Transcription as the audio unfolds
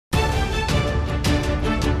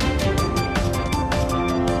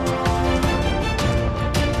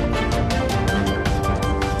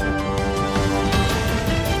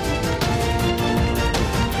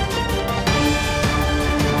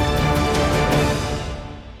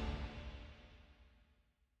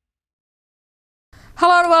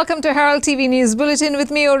Hello and welcome to Herald TV News Bulletin with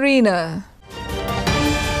me, Orina.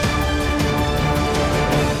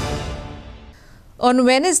 On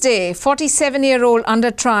Wednesday, 47-year-old under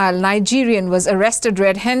trial Nigerian was arrested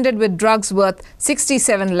red-handed with drugs worth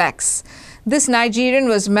 67 lakhs. This Nigerian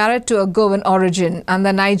was married to a Goan origin, and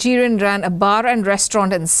the Nigerian ran a bar and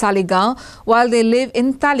restaurant in Saligaon while they live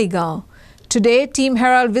in Taligaon. Today, Team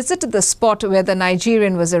Herald visited the spot where the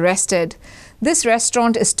Nigerian was arrested. This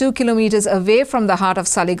restaurant is 2 kilometers away from the heart of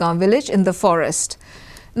Saligaon village in the forest.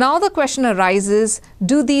 Now the question arises,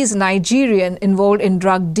 do these Nigerian involved in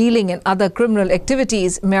drug dealing and other criminal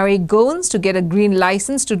activities marry Goans to get a green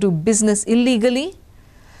license to do business illegally?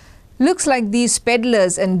 Looks like these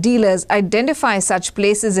peddlers and dealers identify such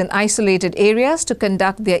places in isolated areas to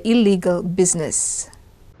conduct their illegal business.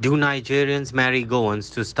 Do Nigerians marry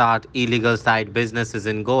Goans to start illegal side businesses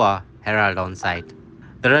in Goa? Herald on site.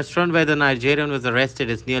 The restaurant where the Nigerian was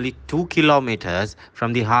arrested is nearly 2 kilometers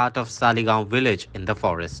from the heart of Saligaon village in the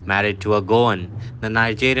forest. Married to a Goan, the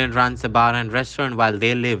Nigerian runs a bar and restaurant while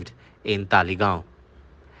they lived in Taligaon.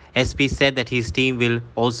 SP said that his team will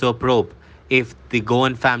also probe if the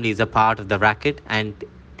Goan family is a part of the racket and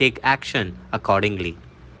take action accordingly.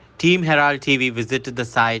 Team Herald TV visited the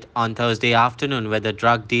site on Thursday afternoon where the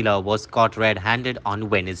drug dealer was caught red-handed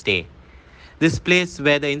on Wednesday. This place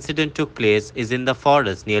where the incident took place is in the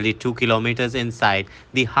forest nearly 2 kilometers inside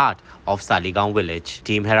the heart of Saligaon village.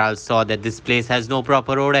 Team Herald saw that this place has no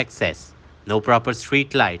proper road access, no proper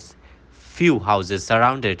street lights, few houses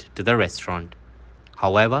surrounded to the restaurant.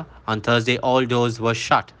 However, on Thursday all doors were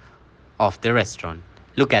shut of the restaurant.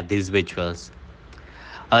 Look at these visuals.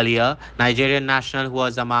 Earlier, Nigerian national who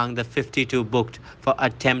was among the 52 booked for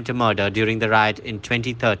attempt murder during the riot in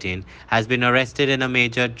 2013 has been arrested in a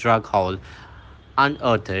major drug haul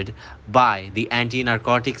unearthed by the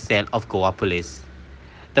anti-narcotic cell of Goa police.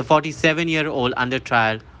 The 47-year-old under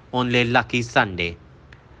trial only Lucky Sunday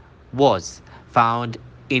was found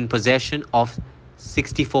in possession of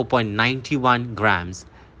 64.91 grams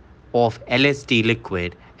of LSD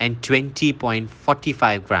liquid and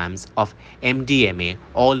 20.45 grams of MDMA,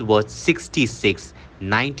 all worth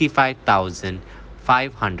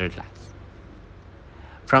 95,500 lakhs.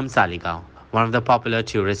 From Saligaon, one of the popular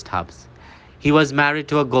tourist hubs. He was married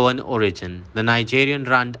to a Goan origin. The Nigerian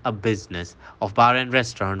ran a business of bar and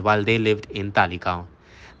restaurant while they lived in Taligaon.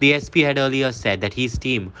 The SP had earlier said that his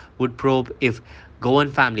team would probe if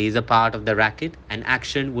Goan family is a part of the racket and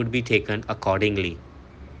action would be taken accordingly.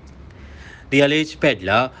 The alleged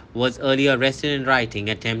peddler was earlier arrested in writing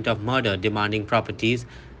attempt of murder demanding properties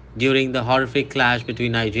during the horrific clash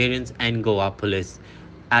between Nigerians and Goa police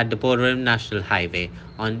at the Porum National Highway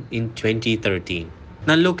in 2013.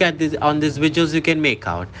 Now look at this. On these visuals you can make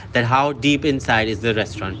out that how deep inside is the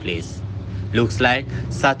restaurant place. Looks like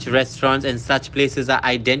such restaurants and such places are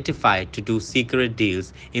identified to do secret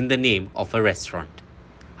deals in the name of a restaurant.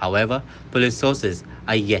 However, police sources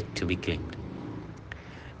are yet to be claimed.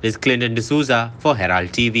 This is Clinton D'Souza for Herald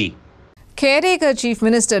TV. Caretaker Chief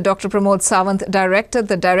Minister Dr. Pramod Sawant directed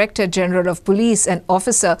the Director General of Police and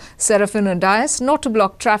Officer Serafino Dias not to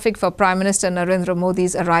block traffic for Prime Minister Narendra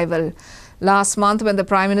Modi's arrival. Last month, when the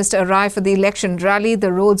Prime Minister arrived for the election rally,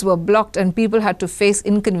 the roads were blocked and people had to face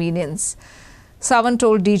inconvenience. Sawant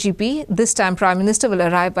told DGP this time Prime Minister will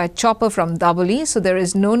arrive by chopper from Daboli, so there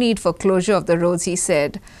is no need for closure of the roads, he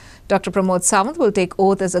said. Dr. Pramod Sawant will take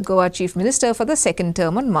oath as a Goa Chief Minister for the second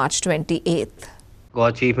term on March 28th.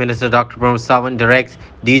 Goa Chief Minister Dr. Pramod Sawant directs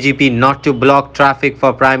DGP not to block traffic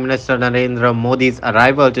for Prime Minister Narendra Modi's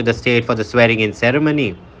arrival to the state for the swearing-in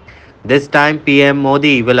ceremony. This time PM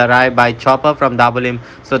Modi will arrive by chopper from Dabolim,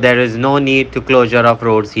 so there is no need to closure of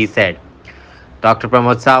roads, he said. Dr.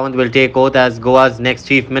 Pramod Sawant will take oath as Goa's next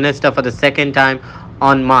Chief Minister for the second time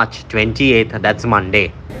on March 28th, that's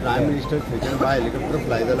Monday. Prime Minister taken by helicopter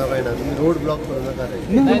fly the road block road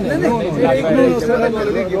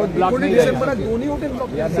block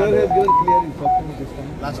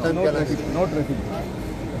last time no traffic.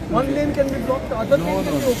 One lane can be blocked, the other lane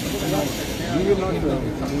can be open. We will not.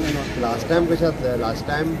 Last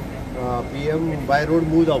time PM by road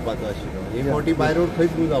move जावपाचो आशिल्लो. A40 by road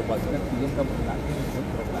खंयच move जावपाचो. PM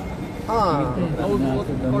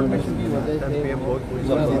बहुत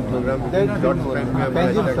program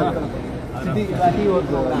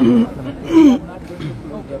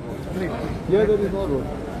Here there is no road.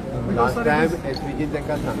 Last time SPG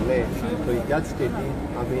तांकां सांगलें खंयच्याच स्टेटीन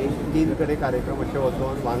आमी 3 कडेन कार्यक्रम अशे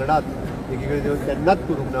वचोन वांगडाच एकी कडेन येवन केन्नाच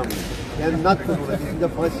करूंक ना म्हणून केन्नाच करूंक ना. This is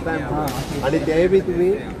the first time आनी तेय बी तुमी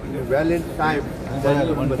well in time.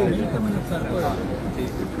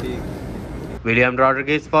 William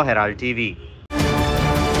Rodriguez for Herald TV.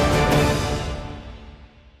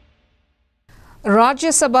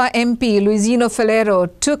 Rajya Sabha MP Luisino Falero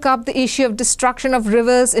took up the issue of destruction of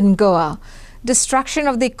rivers in Goa, destruction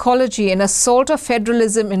of the ecology and assault of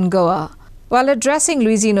federalism in Goa. While addressing,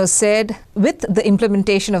 Luisino said, with the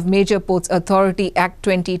implementation of Major Ports Authority Act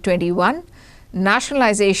 2021,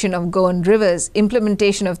 nationalization of Goan rivers,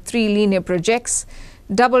 implementation of 3 linear projects,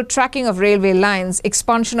 double tracking of railway lines,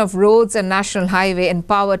 expansion of roads and national highway and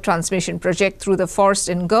power transmission project through the forest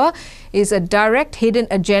in Goa is a direct hidden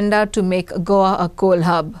agenda to make Goa a coal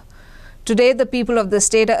hub. Today, the people of the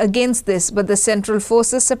state are against this, but the central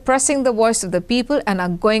forces suppressing the voice of the people and are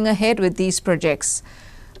going ahead with these projects.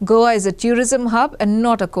 Goa is a tourism hub and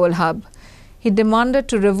not a coal hub. He demanded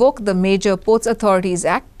to revoke the Major Ports Authorities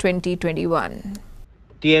Act 2021.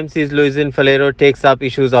 TMC's Luisino Falero takes up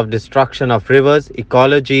issues of destruction of rivers,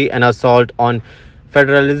 ecology and assault on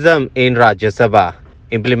federalism in Rajya Sabha.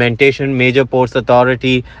 Implementation Major Ports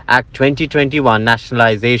Authority Act 2021,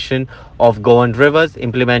 nationalization of Goan rivers,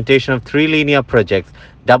 implementation of 3 linear projects,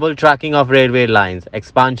 double tracking of railway lines,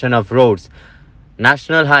 expansion of roads,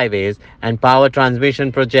 national highways and power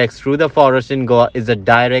transmission projects through the forest in Goa is a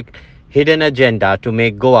direct hidden agenda to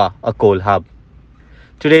make Goa a coal hub.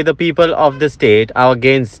 Today, the people of the state are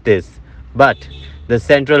against this, but the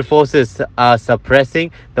central forces are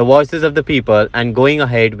suppressing the voices of the people and going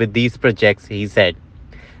ahead with these projects, he said.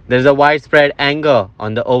 There is a widespread anger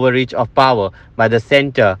on the overreach of power by the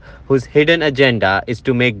center, whose hidden agenda is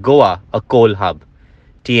to make Goa a coal hub.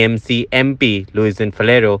 TMC MP Luisino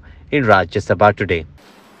Falero in Rajya Sabha today.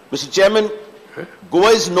 Mr. Chairman,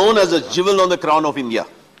 Goa is known as a jewel on the crown of India,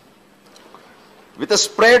 with a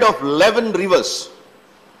spread of 11 rivers,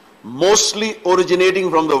 mostly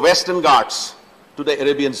originating from the Western Ghats to the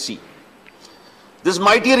Arabian Sea. These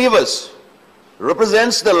mighty rivers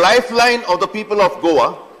represents the lifeline of the people of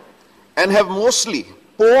Goa and have mostly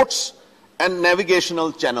ports and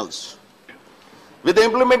navigational channels. With the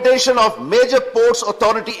implementation of Major Ports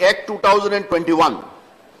Authority Act 2021,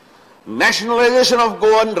 nationalization of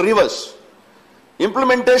Goan rivers,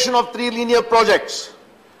 implementation of 3 linear projects,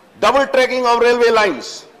 double tracking of railway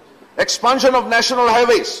lines, expansion of national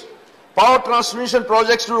highways, power transmission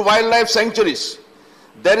projects to wildlife sanctuaries,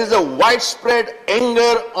 there is a widespread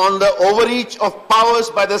anger on the overreach of powers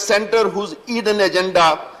by the center whose hidden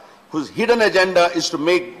agenda is to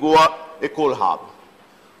make Goa a coal hub.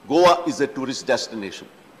 Goa is a tourist destination,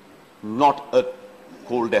 not a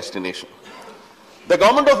coal destination. The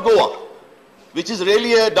government of Goa, which is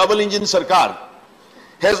really a double-engine sarkar,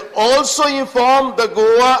 has also informed the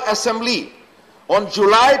Goa Assembly on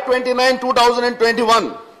July 29,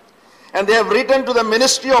 2021, and they have written to the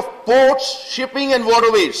Ministry of Ports, Shipping and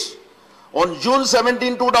Waterways on June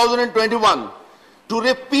 17, 2021 to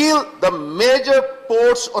repeal the Major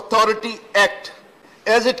Ports Authority Act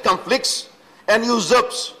as it conflicts and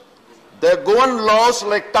usurps the Goan laws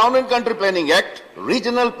like Town and Country Planning Act,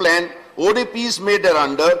 Regional Plan, ODPs made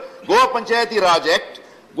thereunder, Goa Panchayati Raj Act,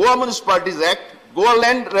 Goa Municipalities Act, Goa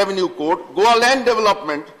Land Revenue Code, Goa Land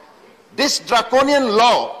Development. This draconian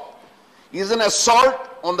law is an assault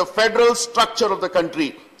on the federal structure of the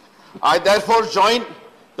country. I therefore join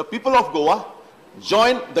the people of Goa,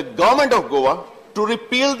 join the government of Goa to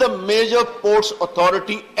repeal the Major Ports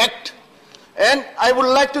Authority Act. And I would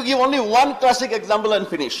like to give only one classic example and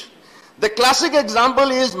finish. The classic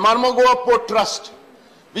example is Marmagua Port Trust,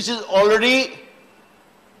 which is already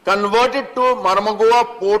converted to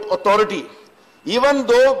Marmagua Port Authority. Even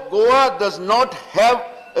though Goa does not have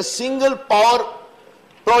a single power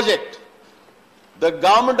project, the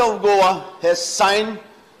government of Goa has signed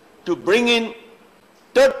to bring in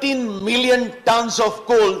 13 million tons of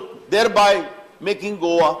coal, thereby making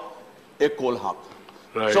Goa a coal hub.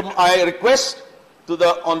 Right. So I request to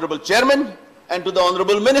the Honorable Chairman and to the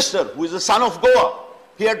Honorable Minister, who is the son of Goa,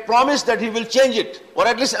 he had promised that he will change it, or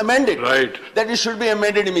at least amend it, right, that it should be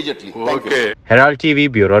amended immediately. Okay. Herald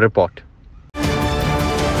TV Bureau Report.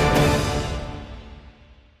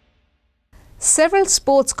 Several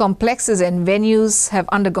sports complexes and venues have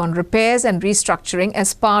undergone repairs and restructuring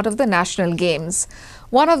as part of the National Games.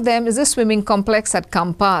 One of them is the swimming complex at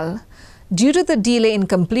Kampal. Due to the delay in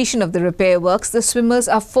completion of the repair works, the swimmers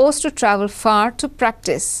are forced to travel far to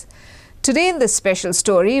practice. Today in this special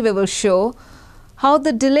story, we will show how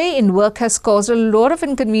the delay in work has caused a lot of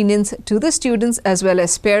inconvenience to the students as well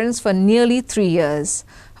as parents for nearly 3 years.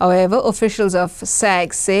 However, officials of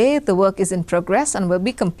SAG say the work is in progress and will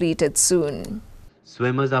be completed soon.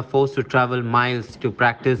 Swimmers are forced to travel miles to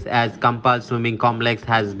practice as Kampal Swimming Complex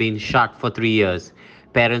has been shut for 3 years.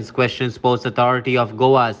 Parents question Sports Authority of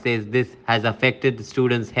Goa says this has affected the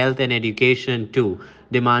students' health and education too,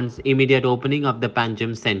 demands immediate opening of the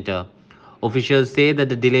Panjim Center. Officials say that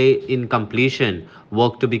the delay in completion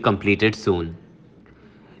work to be completed soon.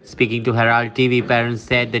 Speaking to Herald TV, parents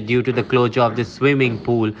said that due to the closure of the swimming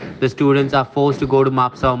pool, the students are forced to go to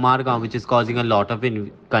Mapsa or Margao, which is causing a lot of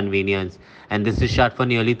inconvenience. And this is shut for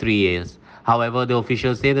nearly 3 years. However, the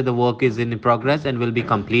officials say that the work is in progress and will be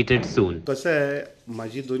completed soon. कसं आहे,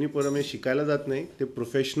 माझी दोन्ही पोरं मी शिकायला जात नाही, ते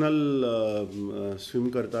professional swim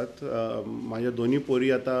करतात. माझ्या दोन्ही पोरी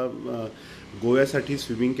आता गोव्यासाठी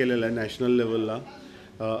स्विमिंग केलेलं आहे नॅशनल लेवलला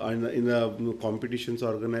in the competitions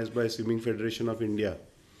organised bye swimming federation of India.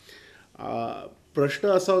 प्रश्न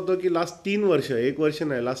असा होतो की लास्ट 3 वर्ष, 1 वर्ष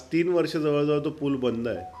नाही, लास्ट 3 वर्ष जवळजवळ तो पूल बंद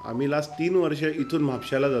आहे. आम्ही लास्ट 3 वर्ष इथून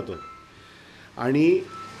म्हापशाला जातो आणि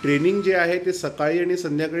ट्रेनिंग जे आहे ते सकाळी आणि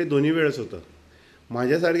संध्याकाळी दोन्ही वेळेस होतं.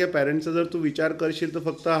 माझ्यासारख्या पॅरेंट्सचा जर तू विचार करशील तर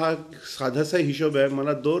फक्त हा साधासा हिशोब आहे.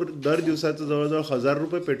 मला दर दिवसाचं जवळजवळ 1000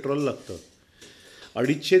 रुपये पेट्रोल लागतं.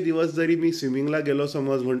 250 दिवस जरी मी स्विमिंगला गेलो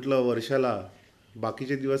समज म्हटलं वर्षाला,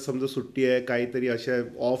 बाकीचे दिवस समजा सुट्टी आहे, काहीतरी अशा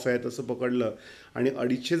ऑफ आहे तसं पकडलं आणि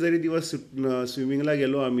 250 जरी दिवस स्विमिंगला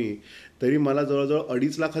गेलो आम्ही, तरी मला जवळजवळ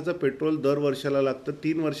 2.5 लाखाचं पेट्रोल दर वर्षाला लागतं.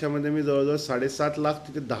 3 वर्षामध्ये मी जवळजवळ 7.5 लाख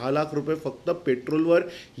तिथे 10 लाख रुपये फक्त पेट्रोलवर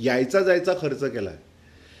यायचा जायचा खर्च केला आहे.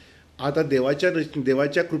 आता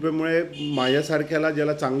देवाच्या कृपेमुळे माझ्यासारख्याला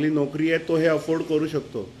ज्याला चांगली नोकरी आहे तो हे अफोर्ड करू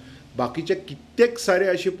शकतो. बाकीचे कित्येक सारे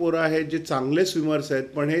अशी पोरं आहेत जे चांगले स्विमर्स आहेत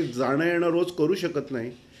पण हे जाणं येणं रोज करू शकत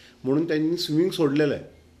नाही, म्हणून त्यांनी स्विमिंग सोडलेलं आहे.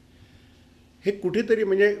 हे कुठेतरी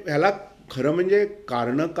म्हणजे ह्याला खरं म्हणजे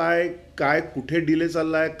कारणं काय कुठे डिले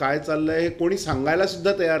चालला आहे, काय चाललं आहे हे कोणी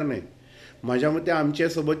सांगायलासुद्धा तयार नाही. माझ्या मते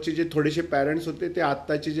आमच्यासोबतचे जे थोडेसे पॅरेंट्स होते ते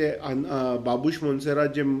आत्ताचे जे बाबूश मोन्सेरात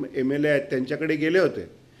जे MLA आहेत त्यांच्याकडे गेले होते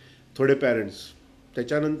थोडे पॅरेंट्स.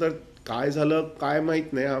 त्याच्यानंतर काय झालं काय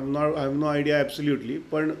माहीत नाही, I have no idea absolutely.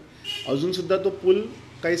 पण अजूनसुद्धा तो पूल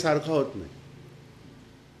काही सारखा होत नाही.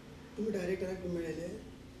 तुम्ही डायरेक्टर मिळाले?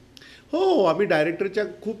 हो, आम्ही डायरेक्टरच्या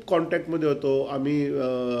खूप कॉन्टॅक्टमध्ये होतो. आम्ही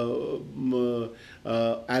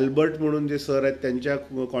ॲल्बर्ट म्हणून जे सर आहेत त्यांच्या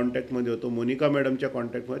कॉन्टॅक्टमध्ये होतो, मोनिका मॅडमच्या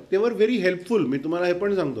कॉन्टॅक्टमध्ये. ते वर व्हेरी हेल्पफुल. मी तुम्हाला हे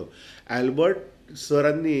पण सांगतो, ॲल्बर्ट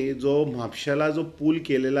सरांनी जो म्हापशाला जो पूल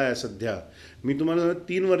केलेला आहे सध्या, मी तुम्हाला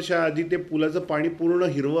 3 वर्षाआधी ते पुलाचं पाणी पूर्ण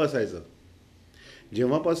हिरवं असायचं.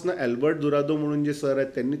 जेव्हापासून ॲल्बर्ट दुरादो म्हणून जे सर आहेत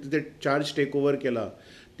त्यांनी तिथे चार्ज टेकओव्हर केला,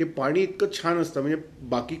 ते पाणी इतकं छान असतं. म्हणजे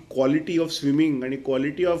बाकी क्वालिटी ऑफ स्विमिंग आणि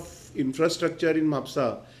quality of infrastructure in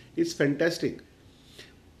Mapusa is fantastic.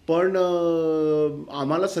 पण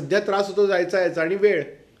आम्हाला सध्या त्रास होतो जायचा यायचा आणि वेळ.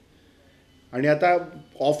 आणि आता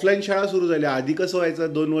ऑफलाईन शाळा सुरू झाल्या. आधी कसं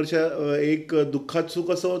व्हायचं 2 वर्ष एक दुःखात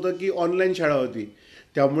सुख असं होतं की ऑनलाईन शाळा होती,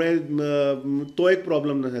 त्यामुळे तो एक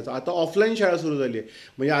प्रॉब्लेम नसायचा. आता ऑफलाईन शाळा सुरू झाली आहे,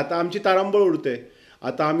 म्हणजे आता आमची तारांबळ उडते.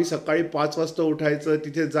 आता आम्ही सकाळी 5 वाजता उठायचं,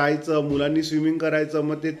 तिथे जायचं, मुलांनी स्विमिंग करायचं,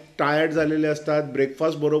 मग ते टायर्ड झालेले असतात,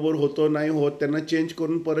 ब्रेकफास्ट बरोबर होतो नाही होत, त्यांना चेंज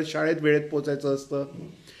करून परत शाळेत वेळेत पोचायचं असतं.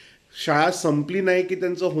 शाळा संपली नाही की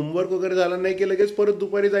त्यांचं होमवर्क वगैरे झालं नाही की लगेच परत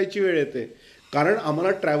दुपारी जायची वेळ येते. कारण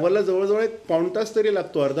आम्हाला ट्रॅव्हलला जवळजवळ 1 पाऊण तास तरी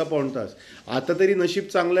लागतो, अर्धा पाऊण तास. आता तरी नशीब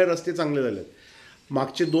चांगलं आहे, रस्ते चांगले झालेत.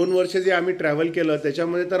 मागचे 2 वर्ष जे आम्ही ट्रॅव्हल केलं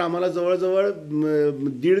त्याच्यामध्ये तर आम्हाला जवळजवळ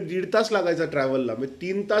दीड तास लागायचा ट्रॅव्हलला. म्हणजे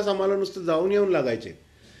 3 तास आम्हाला नुसतं जाऊन येऊन लागायचे.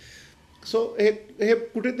 सो हे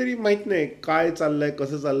कुठेतरी माहीत नाही काय चाललं आहे,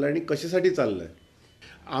 कसं चाललं आहे आणि कशासाठी चाललं आहे.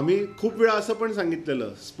 आम्ही खूप वेळा असं पण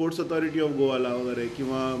सांगितलेलं स्पोर्ट्स अथॉरिटी ऑफ गोवाला वगैरे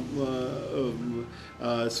किंवा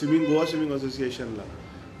गोवा स्विमिंग असोसिएशनला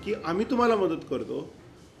की आम्ही तुम्हाला मदत करतो,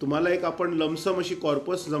 तुम्हाला एक आपण लमसम अशी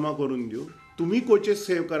कॉर्पस जमा करून देऊ, तुम्ही कोचेस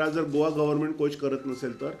सेव्ह करा. जर गोवा गव्हर्नमेंट कोच करत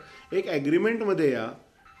नसेल तर एक ॲग्रीमेंटमध्ये या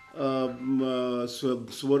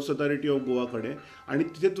स्पोर्ट्स अथॉरिटी ऑफ गोवाकडे आणि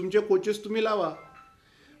तिथे तुमचे कोचेस तुम्ही लावा.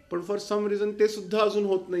 पण फॉर सम रिझन ते सुद्धा अजून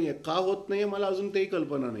होत नाही आहे. का होत नाही आहे मला अजून तेही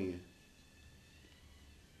कल्पना नाही आहे.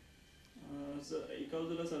 एका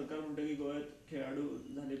बाजूला सरकार म्हणतं की गोव्यात खेळाडू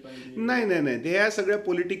झाले पाहिजे. नाही, हे या सगळ्या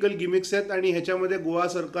पॉलिटिकल गिमिक्स आहेत आणि ह्याच्यामध्ये गोवा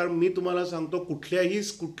सरकार, मी तुम्हाला सांगतो,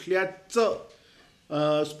 कुठल्याच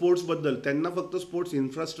स्पोर्ट्सबद्दल त्यांना फक्त स्पोर्ट्स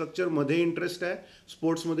इन्फ्रास्ट्रक्चरमध्ये इंटरेस्ट आहे,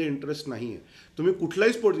 स्पोर्ट्समध्ये इंटरेस्ट नाही आहे. तुम्ही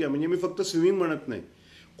कुठलाही स्पोर्ट्स घ्या, म्हणजे मी फक्त स्विमिंग म्हणत नाही,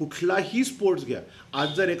 कुठलाही स्पोर्ट्स घ्या.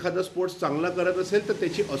 आज जर एखादा स्पोर्ट्स चांगला करत असेल तर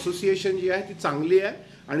त्याची असोसिएशन जी आहे ती चांगली आहे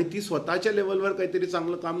आणि ती स्वतःच्या लेवलवर काहीतरी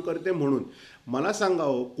चांगलं काम करते. म्हणून मला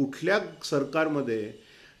सांगावं, कुठल्या सरकारमध्ये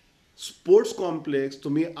स्पोर्ट्स कॉम्प्लेक्स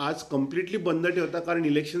तुम्ही आज कम्प्लिटली बंद ठेवता कारण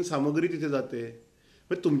इलेक्शन सामग्री तिथे जाते.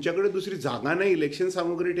 मग तुमच्याकडे दुसरी जागा नाही इलेक्शन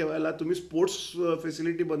सामग्री ठेवायला, तुम्ही स्पोर्ट्स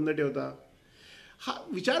फॅसिलिटी बंद ठेवता. हा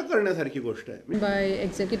विचार करण्यासारखी गोष्ट आहे. Bye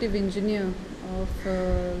executive engineer of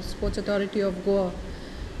sports authority of Goa,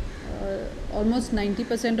 almost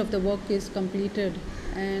 90% of the work is completed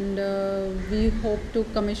and we hope to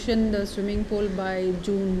commission the swimming pool by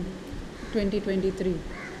June 2023.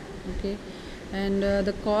 Okay, and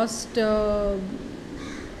the cost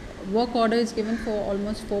work order is given for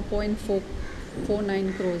almost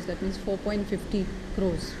 4.49 crores, that means 4.50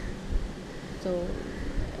 crores. So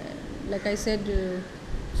like I said,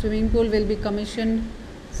 swimming pool will be commissioned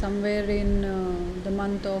somewhere in the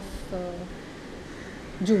month of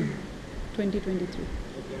June 2023.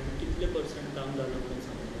 कितले % काम झालं म्हणून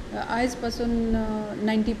सांगा. आजपासून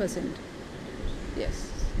 90%. Yes.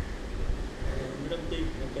 Madam ते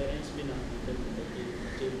parents B ना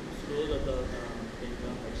ते slow जाता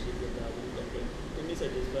तांकां हार्डशीप जाता अजून कंप्लेंट तुमी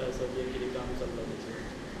सॅटिस्फाय आसा जें कितें काम चल्लां तेचेर?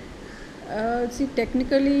 See,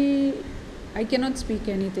 technically, I cannot speak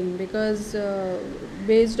anything because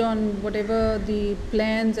based on whatever the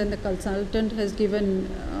plans and the consultant has given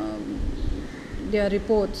their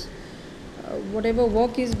reports, whatever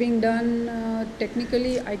work is being done,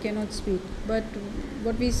 technically I cannot speak. But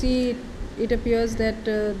what we see, it appears that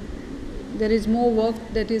there is more work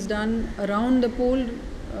that is done around the pool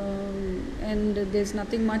and there's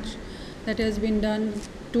nothing much that has been done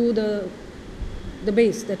to the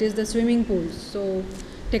base, that is the swimming pools. So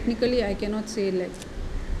technically I cannot say like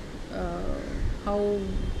how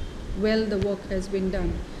well the work has been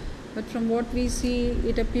done, but from what we see,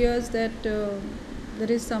 it appears that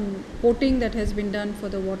there is some coating that has been done for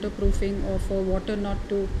the waterproofing or for water not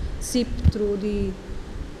to seep through the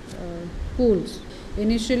pools.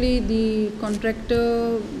 Initially the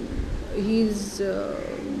contractor, his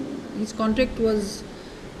contract was,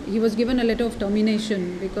 he was given a letter of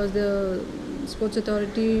termination because the Sports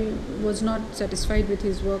Authority was not satisfied with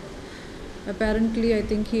his work. Apparently, I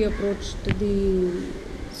think he approached the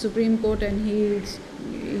Supreme Court and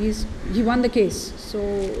he won the case. So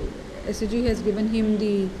SAG has given him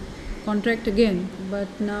the contract again, but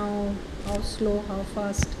now how slow, how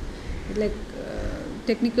fast, like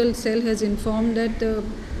technical cell has informed that the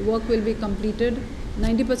work will be completed.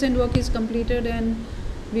 90% work is completed and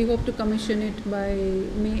we hope to commission it by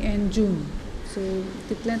May and June. So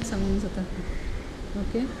तितल्याच सांगून जाता.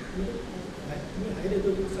 Okay.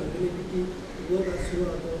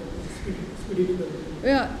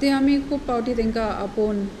 ते आमी खूब पावटी तांकां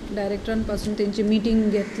आपोवन डायरेक्टरान पासून तेंची मिटींग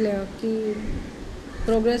घेतल्या की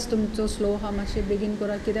प्रोग्रेस तुमचो स्लो आहा, मातशें बेगीन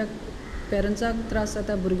करा कित्याक पेरंट्साक त्रास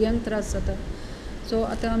जाता, भुरग्यांक त्रास जाता. सो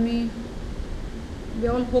आतां आमी वी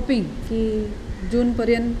ऑल होपिंग की जून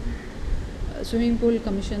पर्यंत स्विमींग पूल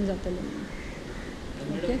कमिशन जातलें.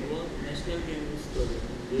 ओके.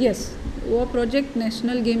 येस, वो प्रोजेक्ट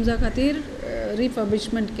नॅशनल गेम्सा खातीर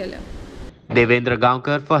रिफर्बिशमेंट केल्या. Devendra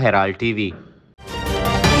Gaonkar for Herald TV.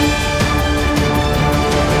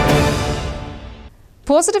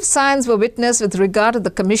 Positive signs were witnessed with regard to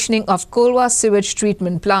the commissioning of Kolwa Sewage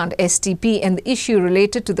Treatment Plant (STP) and the issue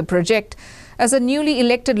related to the project, as a newly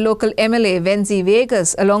elected local MLA, Venzi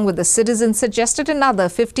Vegas, along with the citizens, suggested another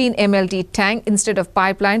 15 MLD tank instead of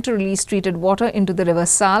pipeline to release treated water into the River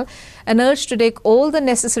Sal, and urged to take all the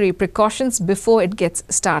necessary precautions before it gets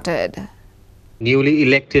started. Newly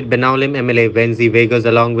elected Benaulim MLA Venzi Vegas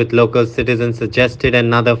along with local citizens suggested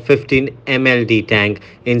another 15 MLD tank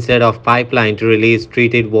instead of pipeline to release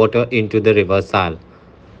treated water into the River Sal.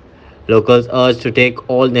 Locals urged to take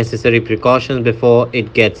all necessary precautions before it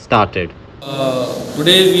gets started.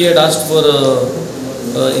 Today we had asked for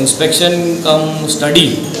inspection cum study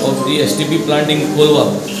of the STP plant in Kolwa.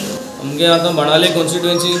 आमगे आता बनाले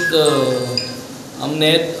constituency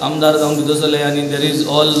आमने आमदार जाऊन दिदोसले आणि there is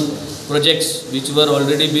all projects which were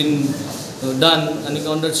already been done and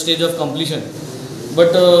on the stage of completion.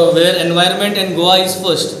 But where environment and Goa is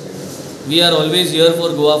first, we are always here for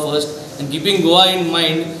Goa first. And keeping Goa in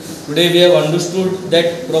mind, today we have understood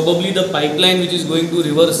that probably the pipeline which is going to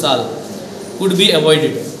River Sal could be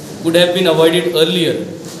avoided, could have been avoided earlier.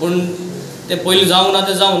 पण ते पहिले जावना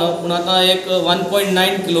पण आता एक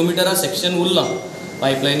 1.9 kilometre section Urla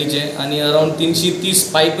पाइपलाइनीचे आणि around 330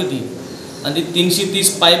 pipe ती आणि 330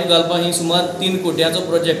 पाईप घालपाक ही सुमार 3 कोट्याचो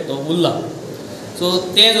प्रोजेक्ट तो उरला. सो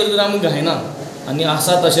ते जर आमी घायना आणि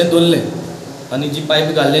आसा तशें दवरलें आणि जी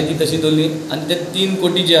पाईप घाल्ली ती तशी दवरली आणि ते 3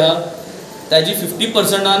 कोटी जे आहा ताजी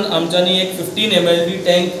 50%आन आमच्यांनी एक 15 MLD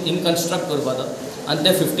टँक इन कन्स्ट्रक्ट करपाक जाता आणि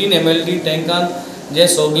त्या 15 MLD टँकान जे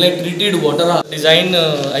सगळे ट्रिटेड वॉटर आहा design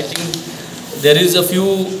I think there is a few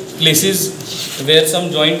places wear some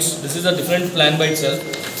joints. This is a different plan by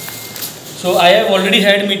itself. So I have already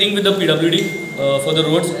had meeting with the PWD for the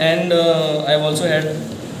roads, and I have also had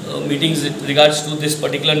meetings with regards to this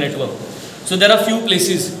particular network. So there are few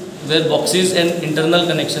places where boxes and internal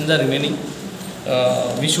connections are remaining.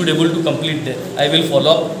 We should able to complete that. I will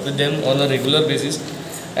follow up with them on a regular basis,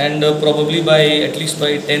 and probably by at least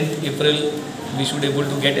by 10th April we should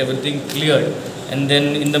able to get everything cleared and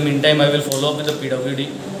then in the meantime I will follow up with the PWD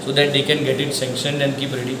so that they can get it sanctioned and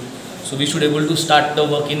keep ready. So we should able to start the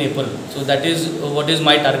work in April. So that is what is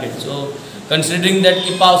my target. So considering that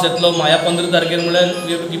ki paus etlo maya 15 target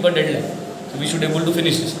we have to keep a deadline. So we should able to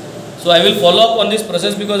finish this. So I will follow up on this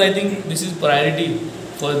process because I think this is priority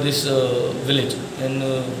for this village, and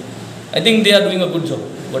I think they are doing a good job.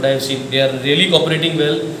 What I have seen, they are really cooperating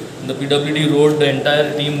well. The PWD road, the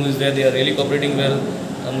entire team who is there, they are really cooperating well.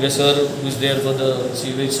 Amge sir who is there for the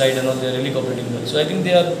sewage side and all, they are really cooperating well. So I think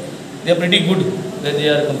they are pretty good that they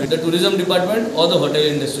are complete. The tourism department or the hotel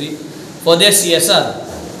industry for their CSR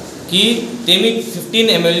की तेमी 15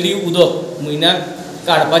 MLD उदक म्हयन्याक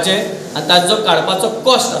काडपाचें आनी ताजो जो काडपाचो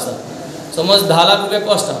cost आसा, समज 10 लाख रुपया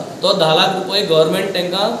कॉस्ट आहा, तो 10 लाख रुपये गव्हर्मेंट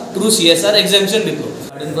तांकां थ्रू CSR एक्झम्पशन दितलो.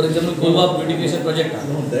 For example Goa beautification project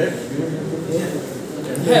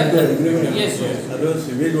yes. Otherwise,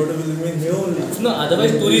 water will remain here only. No,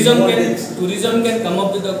 otherwise tourism can come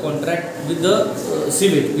up with a contract with the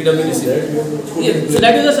civil, PWD civil. Yes. So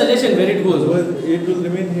that is the suggestion where it goes. It will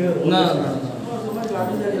remain here. No.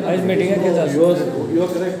 I was meeting at Kizas. You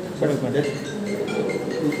are correct.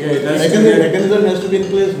 Mechanism has to be in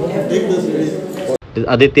place. Take this.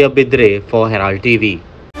 Aditya Bidre for Herald TV.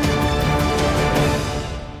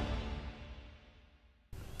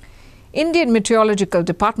 Indian Meteorological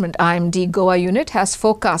Department IMD Goa unit has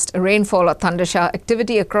forecast rainfall or thundershower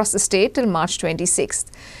activity across the state till March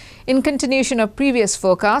 26th. In continuation of previous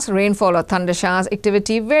forecasts, rainfall or thundershowers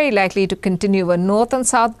activity very likely to continue over North and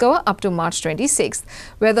South Goa up to March 26th.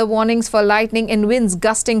 Weather warnings for lightning and winds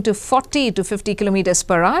gusting to 40 to 50 kilometers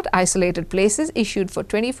per hour at isolated places issued for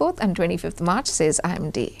 24th and 25th March, says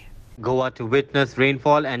IMD. Goa to witness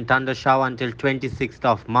rainfall and thundershower until 26th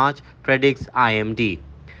of March, predicts IMD.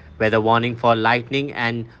 Weather warning for lightning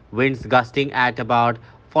and winds gusting at about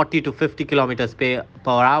 40 to 50 kilometers per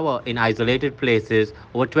hour in isolated places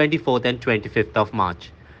over 24th and 25th of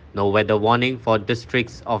March. No weather warning for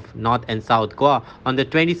districts of North and South Goa on the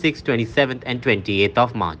 26th, 27th and 28th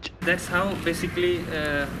of March. That's how basically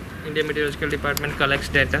Indian Meteorological Department collects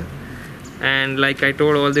data. And like I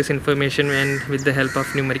told, all this information, and with the help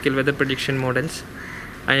of numerical weather prediction models,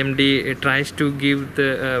 IMD tries to give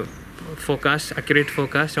the accurate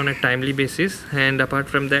forecast on a timely basis. And apart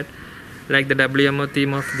from that, like the WMO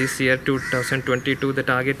theme of this year 2022, the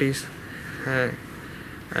target is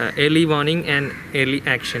early warning and early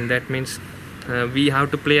action. That means we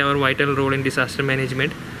have to play our vital role in disaster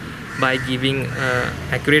management by giving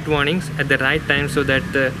accurate warnings at the right time so that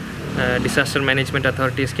the disaster management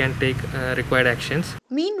authorities can take required actions.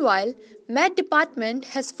 Meanwhile, Met Department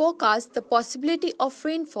has forecast the possibility of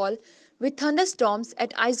rainfall with thunderstorms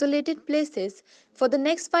at isolated places for the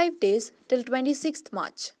next 5 days till 26th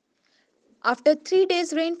March. After 3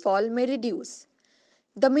 days, rainfall may reduce.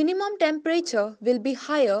 The minimum temperature will be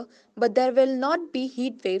higher, but there will not be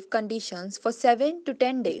heat wave conditions for 7 to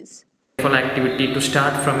 10 days. Rainfall activity to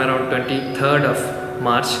start from around 23rd of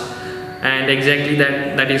March, and exactly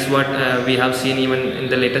that is what we have seen even in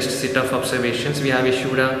the latest set of observations. We have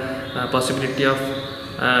issued a possibility of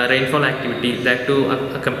rainfall activity, that too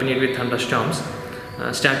accompanied with thunderstorms,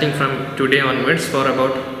 starting from today onwards for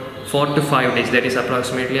about 4 to 5 days, that is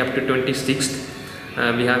approximately up to 26th.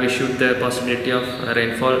 We have issued the possibility of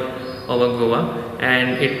rainfall over Goa,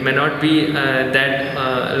 and it may not be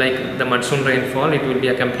that like the monsoon rainfall. It will be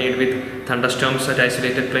accompanied with thunderstorms at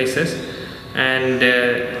isolated places. And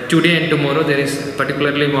today and tomorrow there is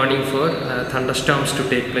particularly warning for thunderstorms to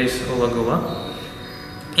take place over Goa.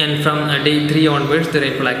 And from day 3 onwards, the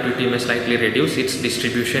rainfall activity may slightly reduce. Its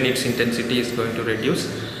distribution, its intensity is going to reduce.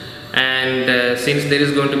 And since there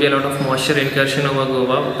is going to be a lot of moisture incursion over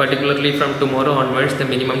Goa, particularly from tomorrow onwards, the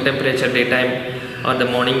minimum temperature daytime or the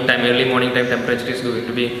morning time, early morning time temperature is going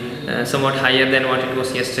to be somewhat higher than what it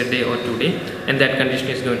was yesterday or today, and that condition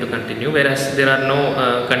is going to continue. Whereas there are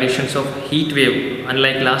no conditions of heat wave,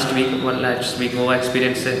 unlike last week Goa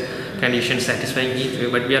experienced conditions satisfying heat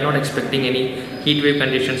wave, but we are not expecting any heat wave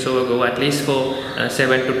conditions over Goa, at least for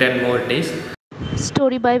 7 to 10 more days.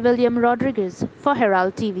 Story by William Rodriguez for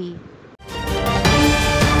Herald TV.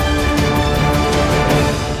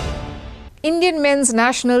 Indian men's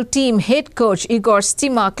national team head coach Igor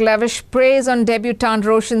Stimac lavished praise on debutant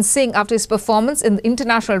Roshan Singh after his performance in the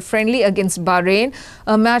international friendly against Bahrain,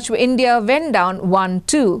 a match where India went down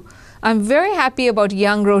 1-2. I'm very happy about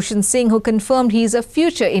young Roshan Singh, who confirmed he is a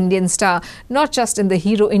future Indian star, not just in the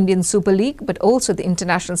Hero Indian Super League, but also the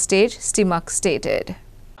international stage, Stimac stated.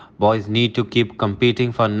 Boys need to keep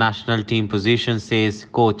competing for national team position, says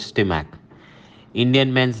coach Stimac.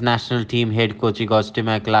 Indian men's national team head coach Igor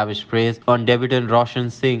Stimac lavished praise on debutant Roshan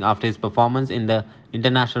Singh after his performance in the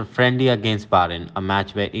international friendly against Bahrain, a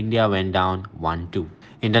match where India went down 1-2.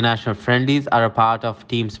 International friendlies are a part of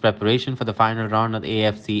team's preparation for the final round of the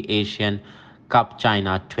AFC Asian Cup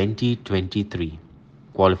China 2023.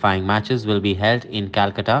 Qualifying matches will be held in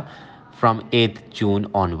Calcutta from 8th June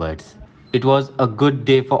onwards. It was a good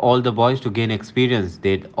day for all the boys to gain experience.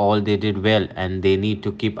 They did well and they need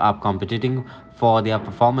to keep up competing for their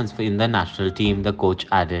performance in the national team, the coach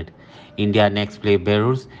added. India next play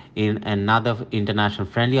Belarus in another international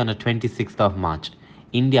friendly on the 26th of March.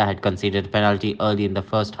 India had conceded a penalty early in the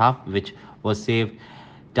first half, which was saved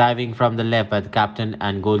diving from the left by the captain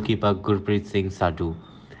and goalkeeper Gurpreet Singh Sadhu.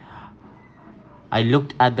 I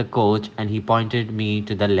looked at the coach and he pointed me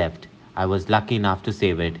to the left. I was lucky enough to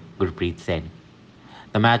save it, Gurpreet said.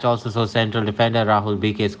 The match also saw central defender Rahul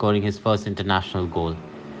BK scoring his first international goal.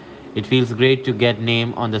 It feels great to get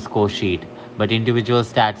name on the score sheet, but individual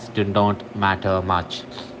stats do not matter much.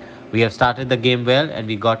 We have started the game well and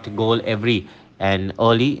we got goal every and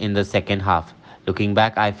early in the second half. Looking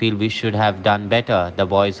back, I feel we should have done better. The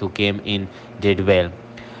boys who came in did well.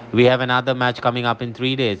 We have another match coming up in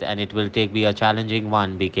 3 days and it will be a challenging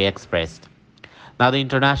one, BK expressed. Now, the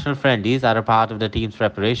international friendlies are a part of the team's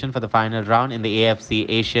preparation for the final round in the AFC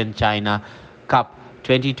Asian China Cup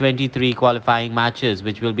 2023 qualifying matches,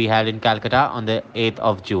 which will be held in Calcutta on the 8th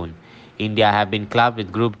of June. India have been clubbed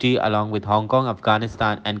with Group D along with Hong Kong,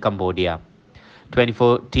 Afghanistan, and Cambodia.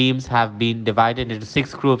 24 teams have been divided into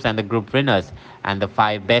 6 groups, and the group winners and the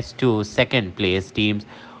 5 best 2 second place teams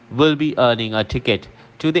will be earning a ticket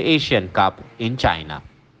to the Asian Cup in China.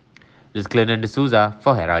 This is Glennon D'Souza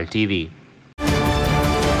for Herald TV.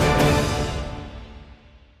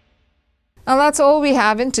 And that's all we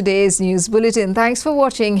have in today's news bulletin. Thanks for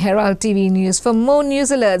watching Herald TV News. For more news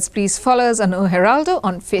alerts, please follow us on O Heraldo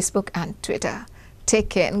on Facebook and Twitter. Take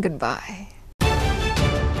care and goodbye.